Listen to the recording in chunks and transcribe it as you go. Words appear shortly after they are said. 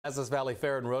Brazos Valley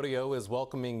Fair and Rodeo is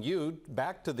welcoming you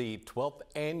back to the 12th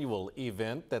annual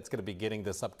event that's going to be beginning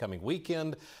this upcoming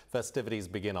weekend. Festivities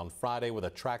begin on Friday with a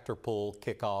tractor pull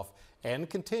kickoff and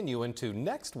continue into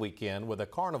next weekend with a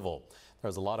carnival.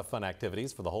 There's a lot of fun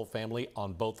activities for the whole family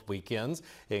on both weekends,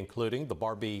 including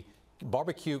the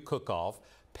barbecue cook-off,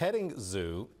 petting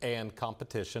zoo, and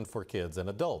competition for kids and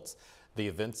adults. The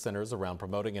event centers around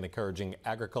promoting and encouraging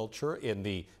agriculture in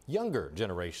the younger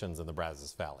generations in the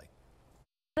Brazos Valley.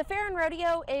 The Fair and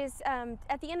Rodeo is,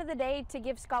 at the end of the day, to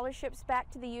give scholarships back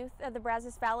to the youth of the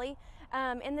Brazos Valley.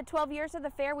 In the 12 years of the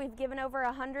fair, we've given over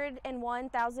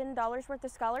 $101,000 worth of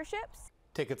scholarships.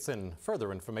 Tickets and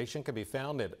further information can be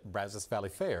found at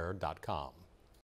brazosvalleyfair.com.